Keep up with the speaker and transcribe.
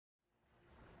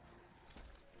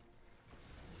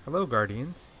Hello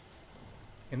Guardians!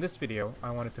 In this video,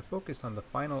 I wanted to focus on the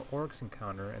final Oryx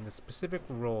Encounter and the specific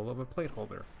role of a plate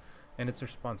holder and its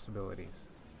responsibilities.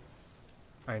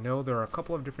 I know there are a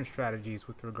couple of different strategies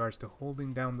with regards to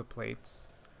holding down the plates.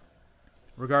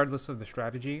 Regardless of the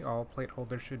strategy, all plate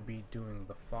holders should be doing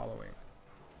the following.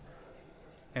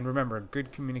 And remember,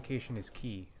 good communication is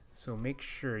key, so make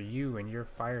sure you and your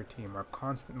fire team are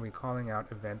constantly calling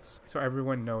out events so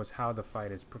everyone knows how the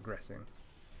fight is progressing.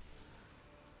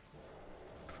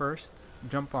 First,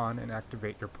 jump on and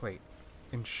activate your plate.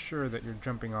 Ensure that you're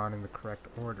jumping on in the correct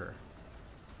order.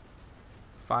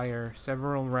 Fire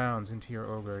several rounds into your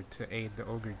ogre to aid the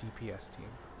ogre DPS team.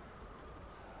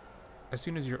 As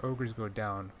soon as your ogres go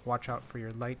down, watch out for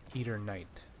your light eater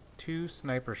knight. 2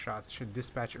 sniper shots should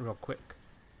dispatch it real quick.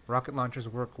 Rocket launchers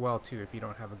work well too if you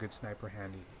don't have a good sniper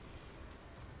handy.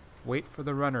 Wait for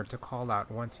the runner to call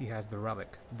out once he has the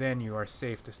relic, then you are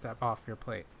safe to step off your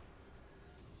plate.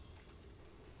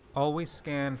 Always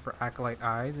scan for Acolyte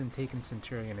eyes and Taken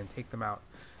Centurion and take them out.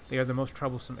 They are the most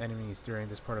troublesome enemies during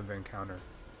this part of the encounter.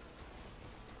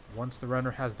 Once the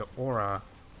runner has the aura,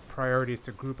 priority is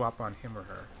to group up on him or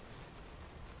her.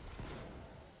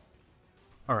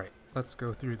 Alright, let's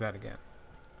go through that again.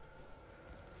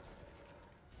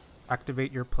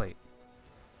 Activate your plate.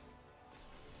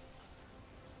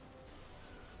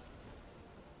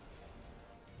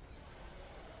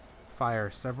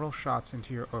 Fire several shots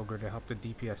into your ogre to help the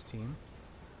DPS team.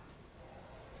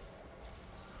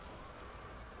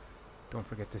 Don't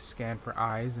forget to scan for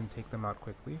eyes and take them out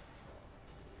quickly.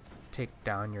 Take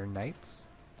down your knights.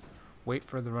 Wait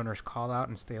for the runner's call out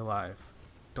and stay alive.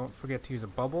 Don't forget to use a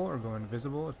bubble or go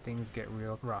invisible if things get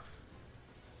real rough.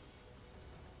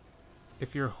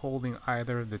 If you're holding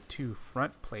either of the 2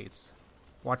 front plates,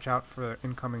 watch out for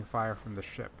incoming fire from the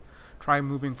ship. Try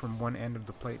moving from one end of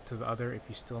the plate to the other if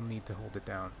you still need to hold it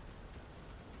down.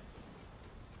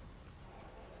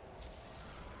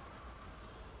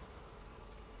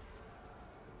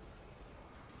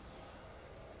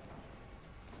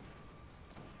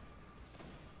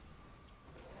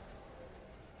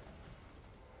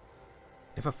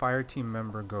 If a fire team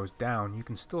member goes down, you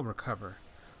can still recover.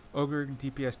 Ogre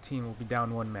DPS team will be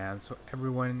down 1 man, so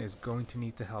everyone is going to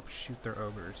need to help shoot their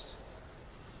ogres.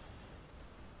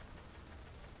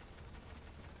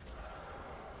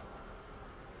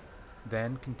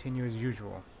 Then continue as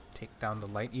usual. Take down the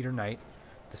Light Eater Knight,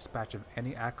 dispatch of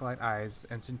any Acolyte eyes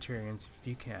and Centurions if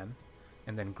you can,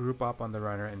 and then group up on the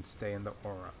runner and stay in the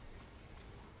aura.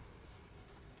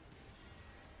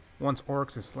 Once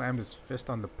Oryx has slammed his fist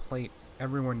on the plate,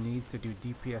 everyone needs to do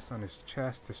DPS on his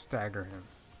chest to stagger him.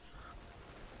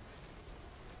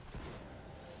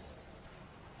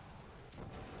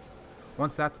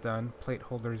 Once that's done, plate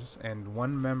holders and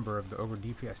 1 member of the ogre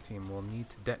DPS team will need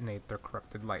to detonate their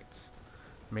corrupted lights.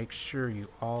 Make sure you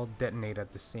all detonate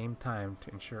at the same time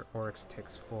to ensure Oryx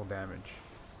takes full damage.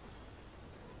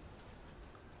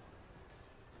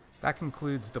 That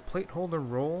concludes the plate holder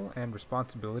role and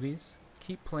responsibilities.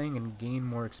 Keep playing and gain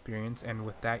more experience, and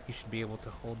with that you should be able to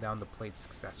hold down the plate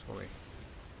successfully.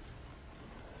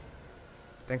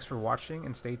 Thanks for watching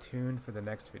and stay tuned for the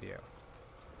next video.